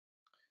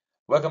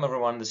Welcome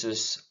everyone, this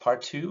is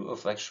part 2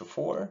 of lecture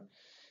 4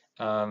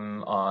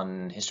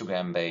 on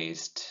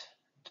histogram-based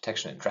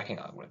detection and tracking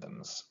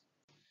algorithms.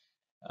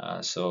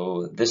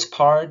 So this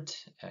part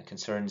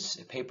concerns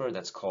a paper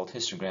that's called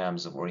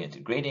Histograms of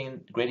Oriented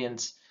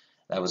Gradients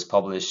that was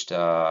published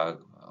in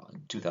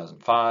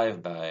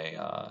 2005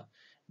 by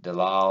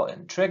Dalal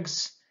and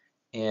Triggs,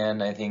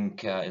 and I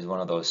think is one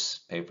of those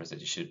papers that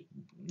you should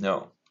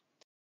know.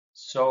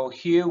 So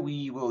here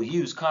we will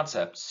use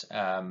concepts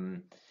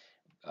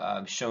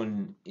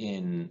shown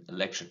in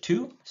lecture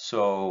 2.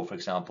 So for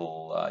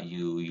example,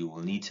 you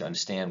will need to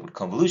understand what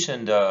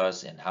convolution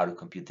does and how to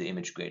compute the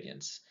image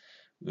gradients.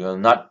 We will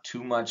not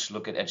too much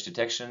look at edge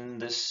detection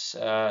this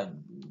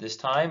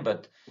time,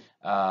 but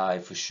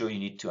for sure you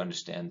need to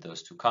understand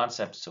those two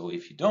concepts. So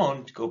if you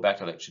don't, go back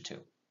to lecture 2.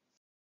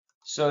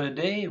 So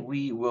today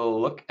we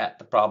will look at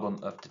the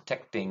problem of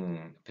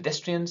detecting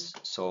pedestrians,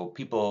 so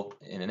people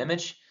in an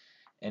image,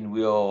 and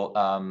we'll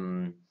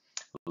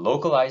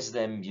localize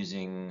them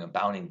using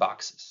bounding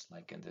boxes,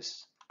 like in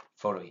this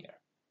photo here.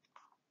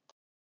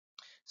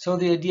 So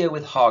the idea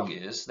with HOG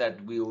is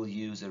that we will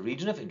use a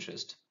region of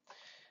interest.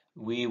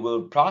 We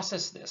will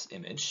process this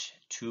image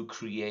to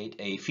create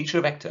a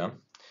feature vector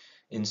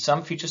in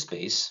some feature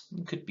space.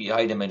 It could be a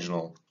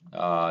high-dimensional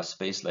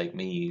space, like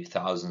many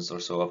thousands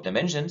or so of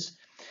dimensions.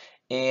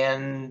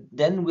 And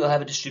then we'll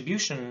have a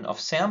distribution of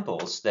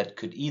samples that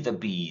could either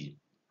be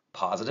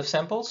positive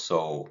samples,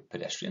 so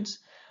pedestrians,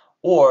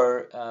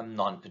 or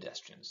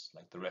non-pedestrians,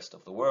 like the rest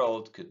of the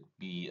world. Could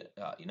be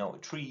a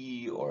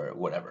tree or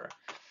whatever.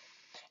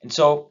 And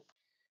so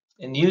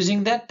in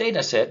using that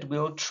data set,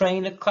 we'll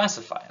train a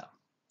classifier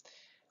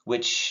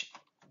which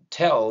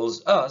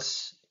tells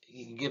us,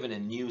 given a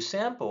new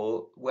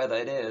sample, whether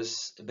it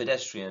is a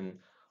pedestrian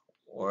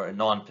or a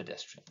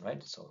non-pedestrian,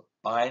 right? So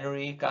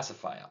binary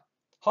classifier.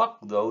 HOG,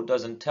 though,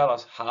 doesn't tell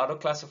us how to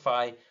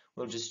classify.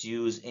 We'll just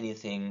use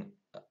anything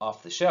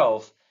off the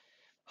shelf.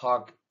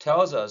 HOG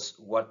tells us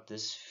what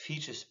this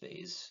feature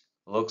space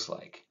looks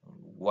like,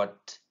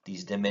 what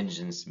these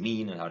dimensions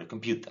mean, and how to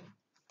compute them.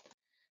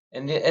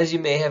 And as you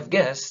may have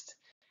guessed,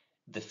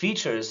 the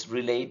features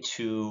relate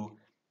to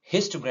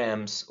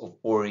histograms of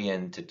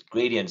oriented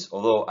gradients,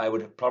 although I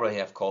would probably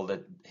have called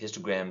it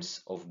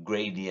histograms of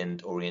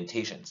gradient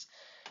orientations.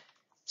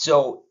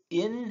 So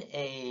in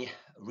a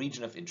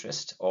region of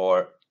interest,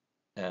 or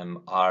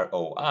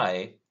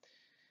ROI,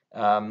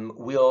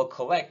 we'll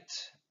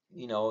collect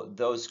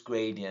those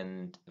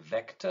gradient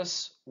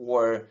vectors,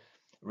 or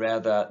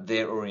rather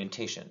their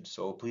orientation.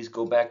 So please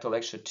go back to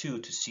lecture 2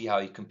 to see how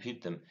you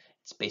compute them.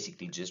 It's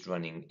basically just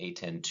running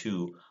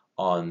a10(2)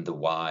 on the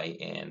y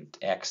and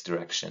x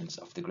directions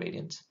of the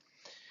gradients.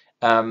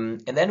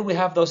 And then we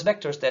have those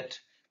vectors that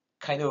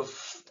kind of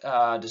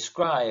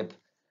describe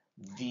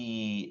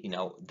the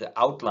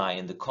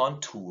outline, the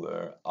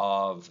contour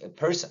of a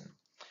person.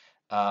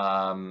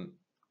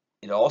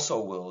 It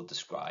also will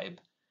describe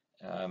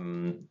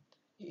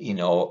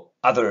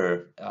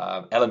other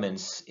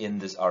elements in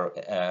this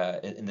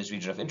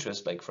region of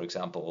interest, like for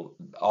example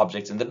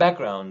objects in the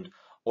background,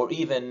 or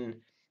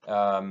even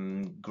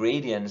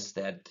gradients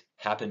that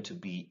happen to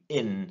be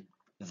in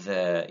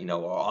the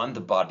or on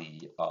the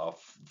body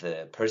of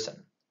the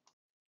person.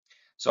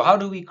 So how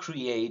do we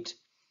create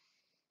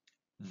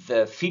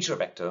the feature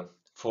vector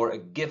for a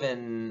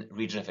given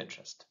region of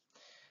interest?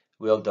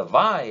 We'll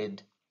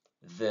divide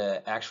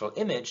the actual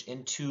image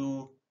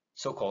into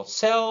so-called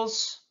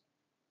cells,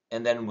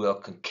 and then we'll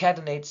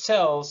concatenate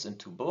cells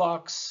into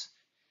blocks,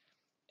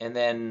 and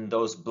then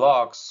those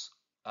blocks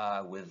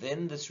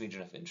within this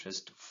region of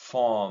interest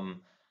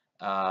form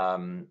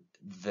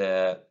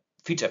the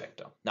feature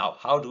vector. Now,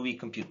 how do we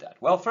compute that?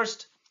 Well,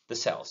 first, the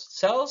cells.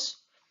 Cells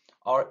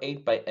are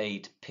 8 by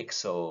 8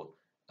 pixel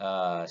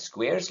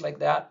squares like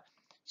that.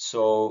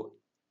 So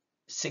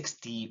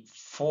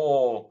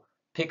 64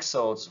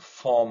 pixels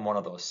form one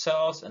of those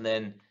cells, and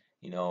then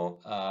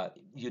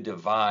you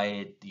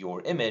divide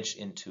your image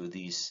into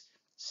these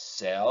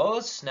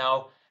cells.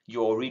 Now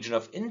your region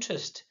of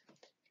interest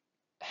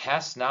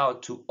has now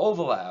to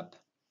overlap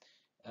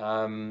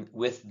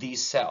with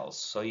these cells,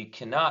 so you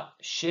cannot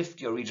shift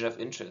your region of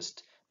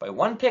interest by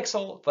 1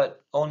 pixel,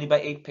 but only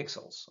by 8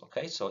 pixels.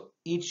 Okay, so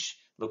each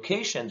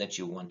location that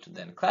you want to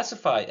then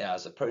classify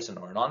as a person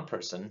or a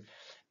non-person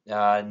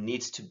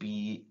needs to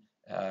be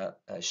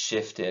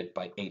shifted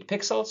by 8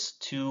 pixels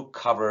to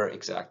cover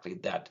exactly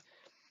that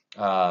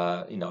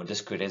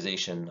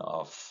discretization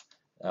of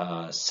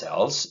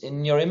cells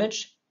in your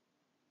image.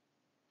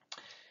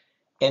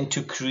 And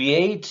to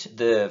create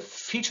the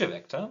feature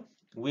vector,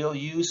 we'll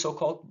use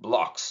so-called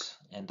blocks,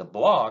 and the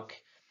block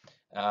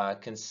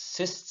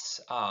consists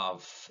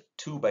of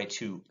 2 by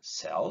 2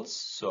 cells,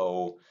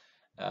 so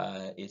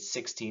it's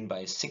 16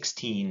 by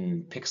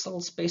 16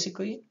 pixels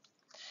basically.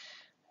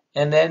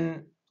 And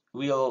then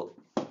we'll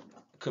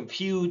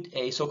compute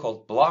a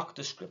so-called block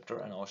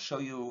descriptor, and I'll show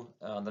you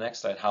on the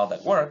next slide how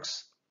that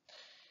works.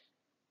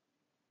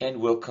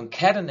 And we'll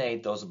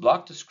concatenate those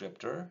block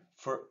descriptor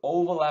for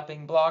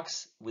overlapping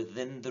blocks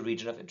within the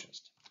region of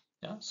interest.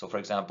 Yeah? So for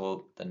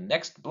example, the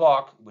next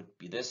block would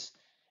be this,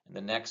 and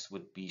the next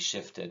would be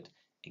shifted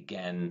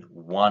again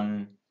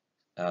one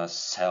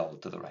cell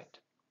to the right.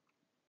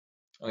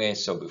 Okay,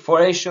 so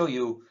before I show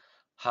you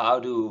how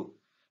to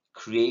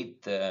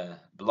create the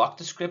block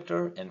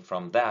descriptor and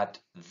from that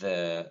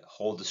the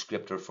whole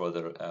descriptor for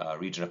the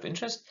region of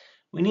interest,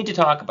 we need to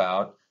talk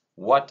about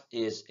what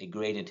is a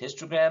gradient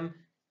histogram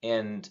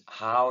and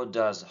how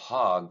does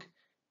Hogg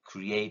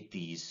create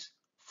these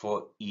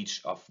for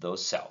each of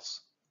those cells.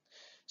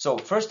 So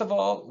first of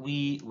all,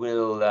 we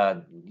will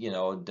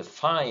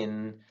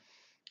define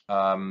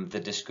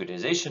the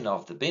discretization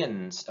of the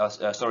bins, of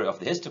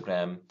the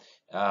histogram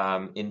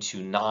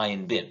into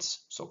 9 bins,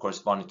 so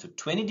corresponding to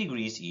 20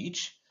 degrees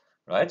each,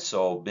 right?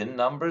 So bin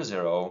number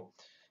 0,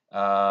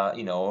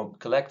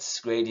 collects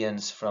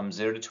gradients from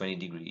 0 to 20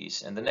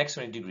 degrees, and the next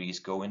 20 degrees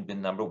go in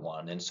bin number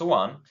 1, and so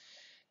on.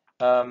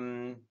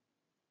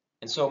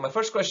 And so my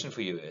first question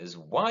for you is,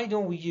 why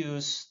don't we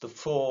use the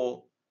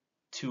full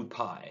 2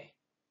 pi?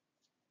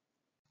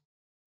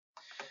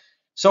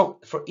 So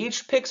for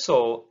each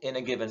pixel in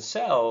a given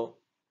cell,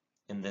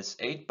 in this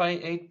 8 by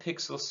 8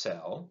 pixel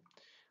cell,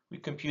 we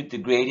compute the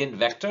gradient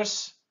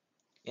vectors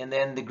and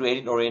then the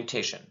gradient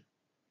orientation.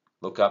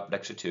 Look up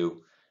lecture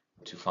 2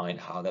 to find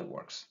how that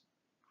works.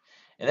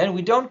 And then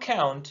we don't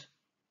count,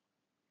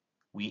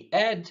 we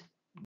add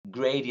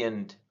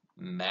gradient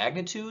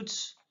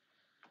magnitudes,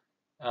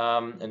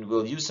 and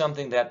we'll use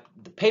something that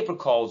the paper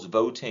calls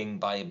voting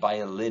by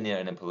a linear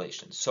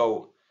interpolation.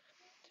 So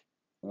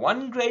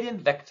one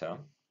gradient vector,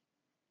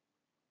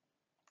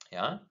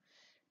 yeah.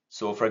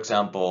 So for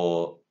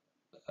example,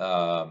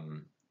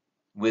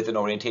 with an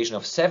orientation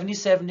of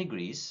 77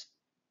 degrees,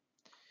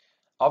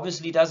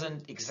 obviously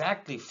doesn't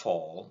exactly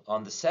fall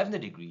on the 70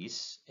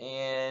 degrees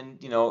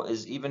and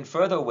is even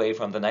further away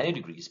from the 90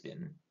 degrees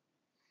bin.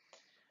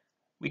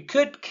 We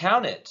could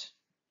count it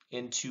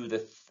into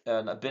the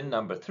bin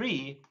number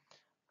 3,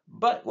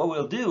 but what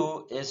we'll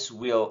do is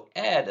we'll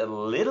add a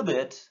little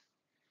bit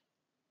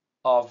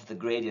of the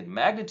gradient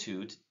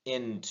magnitude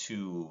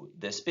into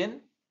this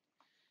bin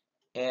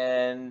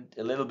and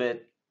a little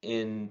bit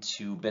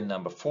into bin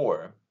number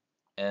 4,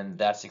 and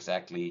that's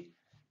exactly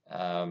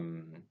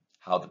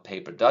how the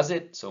paper does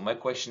it. So my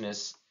question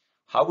is,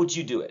 how would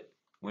you do it?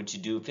 Would you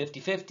do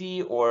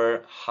 50-50,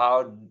 or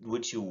how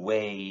would you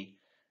weigh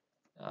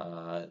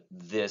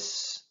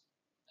this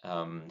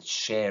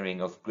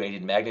sharing of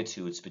gradient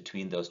magnitudes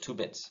between those 2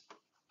 bins?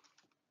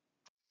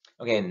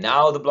 Okay,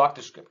 now the block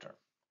descriptor.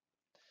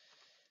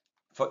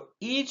 For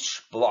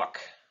each block,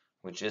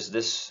 which is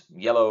this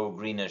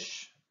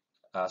yellow-greenish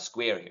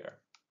square here,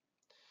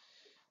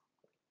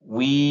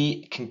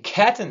 we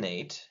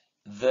concatenate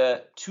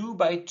the 2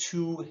 by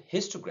 2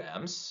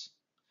 histograms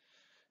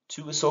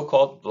to a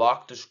so-called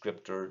block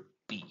descriptor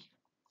B.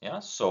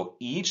 Yeah, so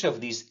each of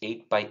these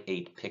 8 by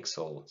 8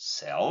 pixel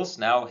cells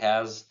now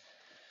has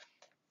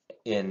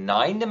a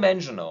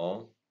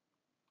 9-dimensional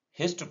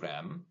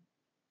histogram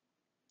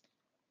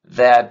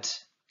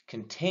that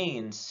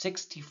contains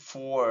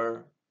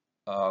 64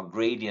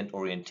 gradient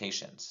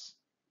orientations.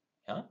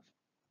 Yeah?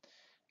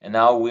 And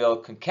now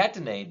we'll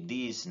concatenate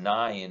these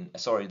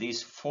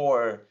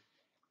 4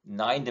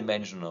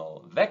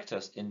 9-dimensional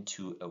vectors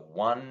into a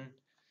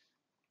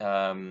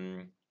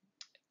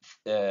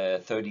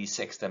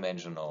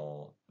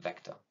 36-dimensional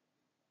vector.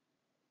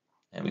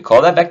 And we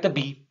call that vector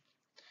B.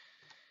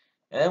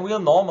 And then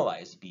we'll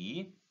normalize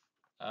B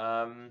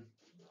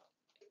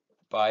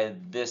by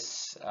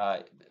this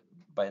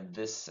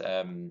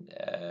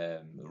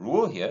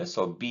rule here.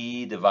 So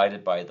B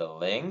divided by the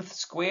length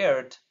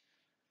squared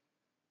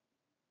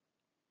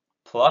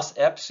plus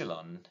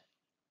epsilon,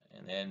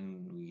 and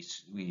then we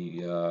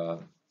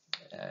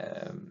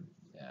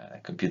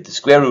compute the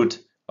square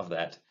root of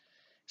that.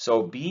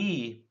 So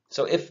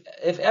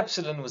if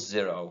epsilon was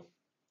 0,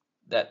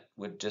 that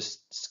would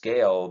just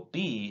scale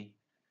B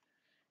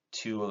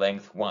to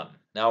length 1.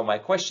 Now my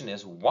question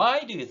is,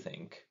 why do you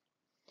think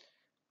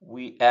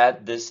we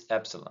add this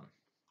epsilon?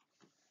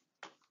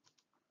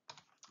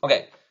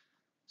 Okay,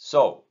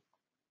 so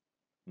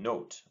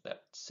note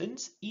that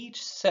since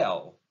each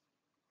cell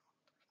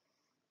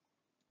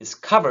is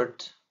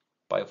covered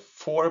by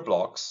 4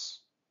 blocks,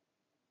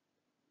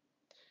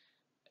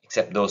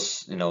 except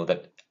those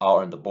that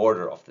are on the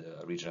border of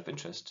the region of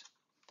interest,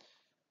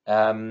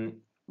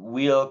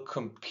 we'll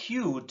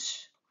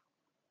compute,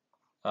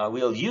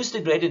 we'll use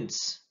the gradient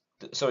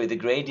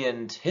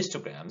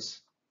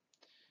histograms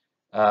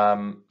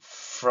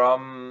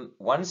from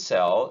one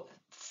cell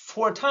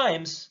 4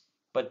 times,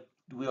 but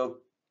we'll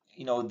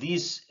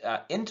these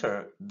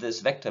enter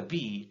this vector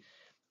B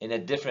in a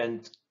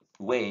different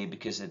way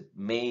because it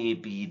may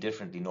be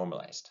differently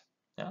normalized.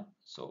 Yeah,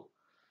 so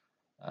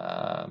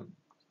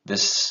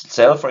this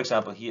cell, for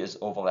example, here is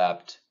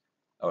overlaps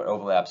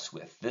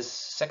with this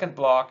second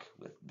block,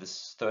 with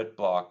this third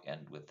block,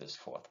 and with this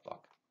fourth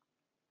block.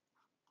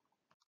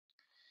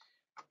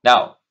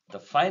 Now, the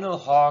final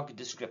Hogg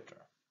descriptor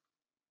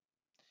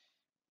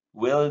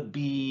will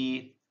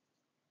be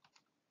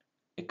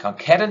a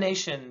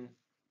concatenation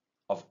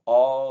of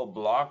all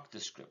block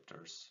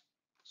descriptors.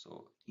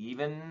 So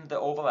even the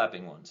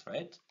overlapping ones,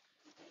 right?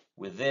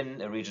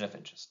 Within a region of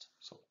interest.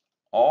 So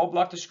all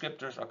block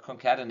descriptors are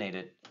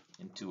concatenated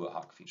into a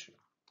Hawk feature.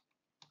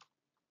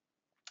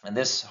 And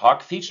this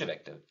Hawk feature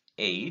vector,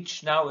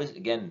 H, now is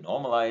again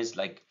normalized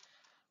like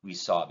we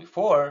saw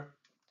before.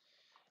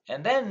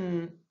 And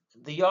then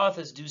the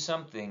authors do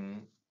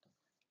something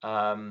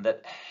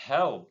that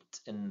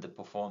helped in the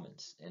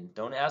performance. And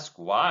don't ask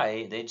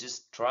why, they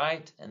just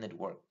tried and it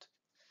worked.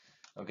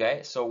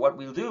 Okay, so what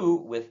we'll do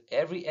with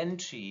every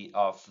entry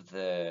of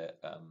the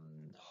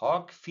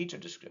Hawk feature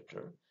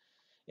descriptor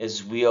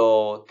is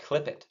we'll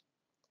clip it.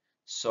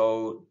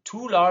 So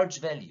two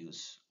large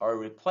values are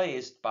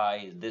replaced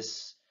by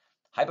this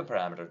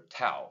hyperparameter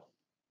tau.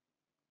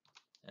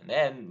 And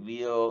then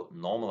we'll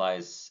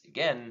normalize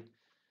again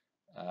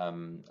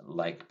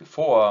like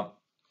before.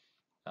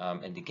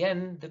 And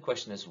again, the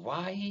question is,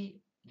 why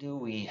do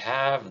we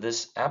have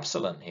this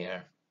epsilon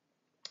here?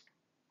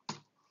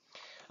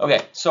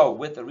 Okay, so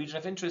with a region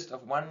of interest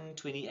of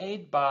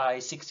 128 by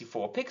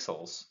 64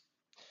 pixels,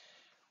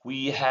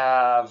 we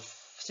have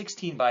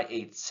 16 by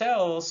 8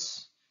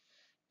 cells,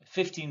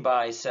 15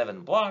 by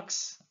 7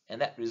 blocks, and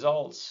that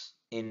results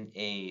in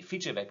a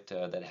feature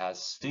vector that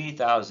has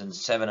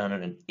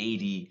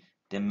 3,780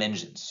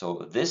 dimensions.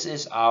 So this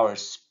is our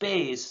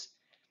space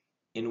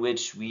in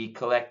which we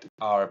collect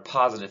our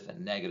positive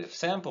and negative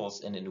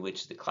samples, and in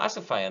which the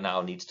classifier now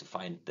needs to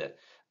find the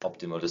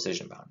optimal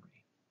decision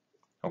boundary.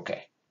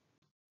 Okay.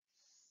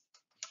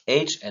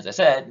 H, as I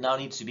said, now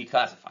needs to be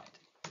classified.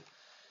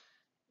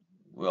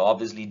 We'll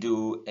obviously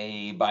do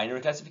a binary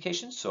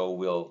classification, so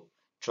we'll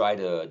try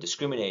to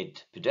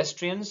discriminate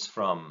pedestrians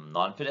from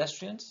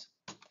non-pedestrians.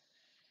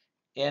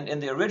 And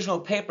in the original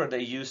paper, they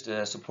used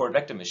a support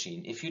vector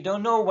machine. If you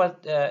don't know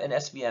what an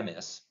SVM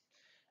is,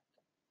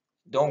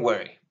 don't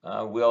worry.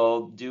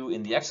 We'll do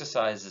in the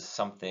exercises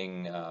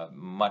something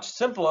much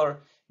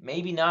simpler,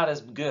 maybe not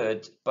as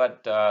good,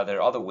 but there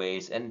are other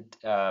ways. And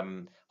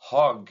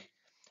Hog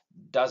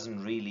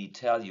doesn't really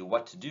tell you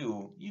what to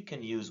do. You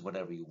can use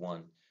whatever you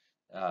want,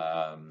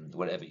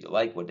 whatever you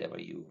like, whatever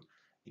you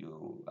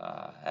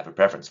have a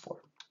preference for.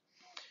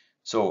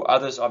 So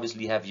others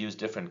obviously have used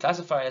different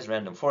classifiers,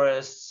 random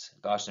forests,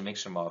 Gaussian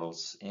mixture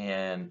models,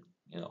 and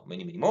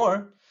many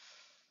more.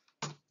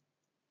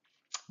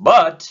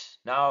 But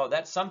now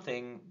that's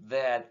something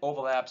that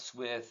overlaps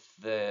with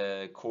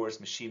the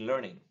course machine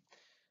learning.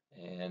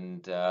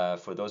 And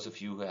for those of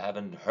you who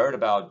haven't heard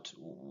about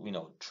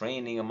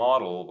training a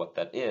model, what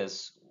that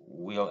is,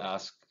 we'll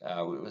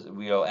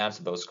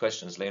answer those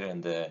questions later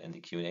in the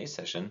Q&A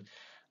session.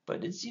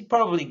 But it's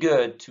probably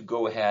good to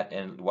go ahead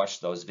and watch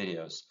those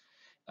videos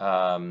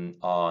on,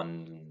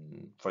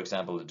 for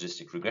example,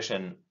 logistic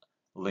regression,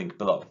 link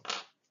below.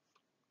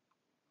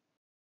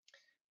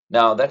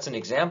 Now that's an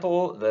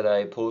example that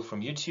I pulled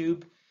from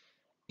YouTube,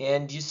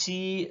 and you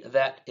see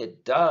that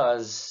it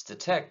does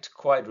detect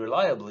quite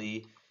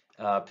reliably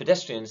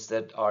pedestrians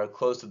that are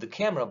close to the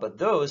camera, but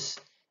those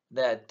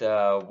that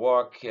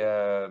walk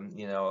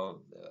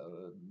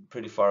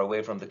pretty far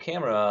away from the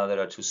camera, that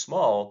are too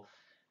small,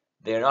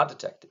 they're not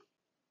detected.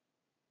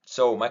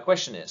 So my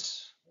question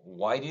is,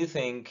 why do you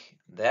think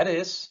that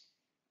is?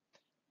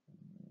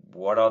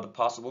 What are the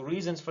possible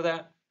reasons for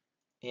that?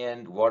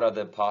 And what are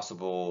the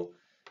possible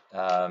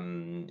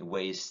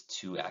ways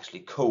to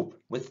actually cope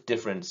with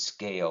different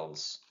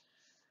scales?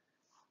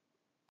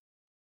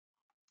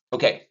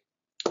 Okay,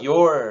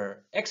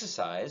 your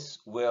exercise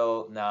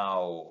will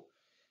now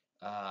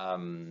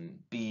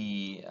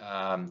be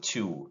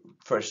to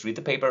first read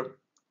the paper,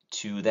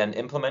 to then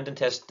implement and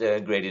test the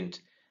gradient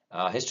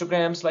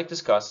histograms like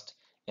discussed,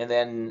 and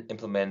then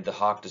implement the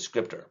Hawk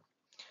descriptor.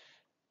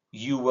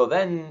 You will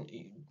then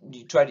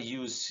try to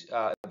use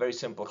a very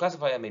simple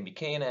classifier, maybe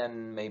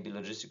KNN, maybe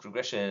logistic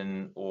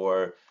regression,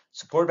 or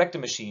support vector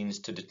machines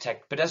to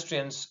detect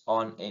pedestrians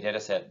on a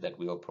dataset that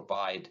we will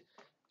provide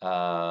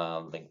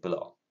link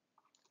below.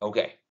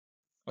 Okay,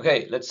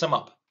 let's sum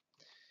up.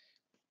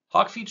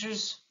 Hawk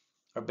features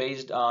are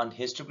based on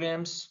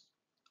histograms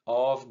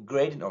of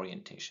gradient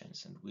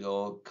orientations, and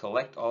we'll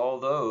collect all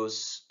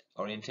those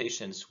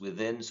orientations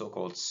within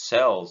so-called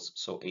cells,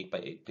 so 8 by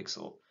 8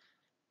 pixel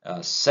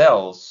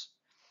cells.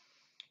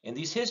 And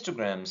these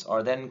histograms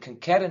are then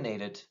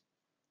concatenated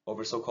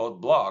over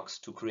so-called blocks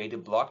to create a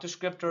block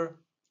descriptor,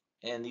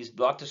 and these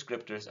block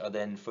descriptors are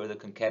then further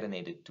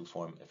concatenated to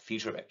form a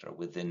feature vector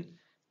within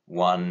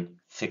one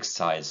fixed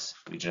size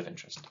region of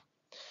interest.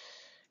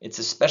 It's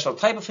a special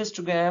type of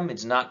histogram.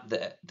 It's not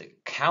the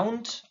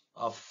count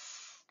of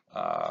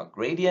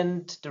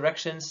gradient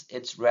directions.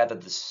 It's rather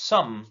the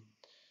sum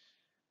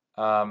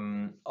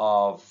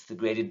of the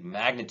gradient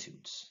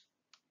magnitudes.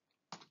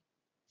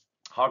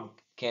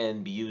 Hawk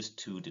can be used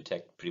to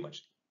detect pretty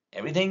much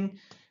everything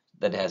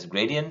that has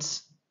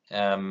gradients,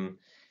 and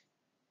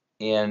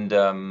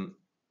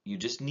you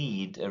just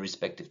need a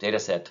respective data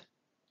set.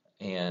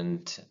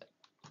 And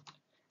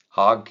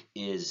Hawk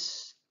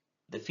is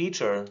the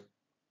feature.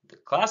 The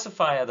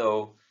classifier,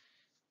 though,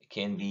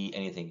 can be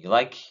anything you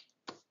like.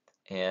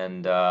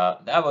 And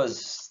that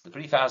was the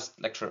pretty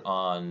fast lecture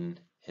on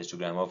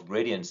histogram of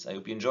gradients. I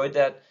hope you enjoyed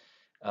that.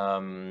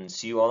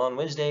 See you all on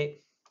Wednesday.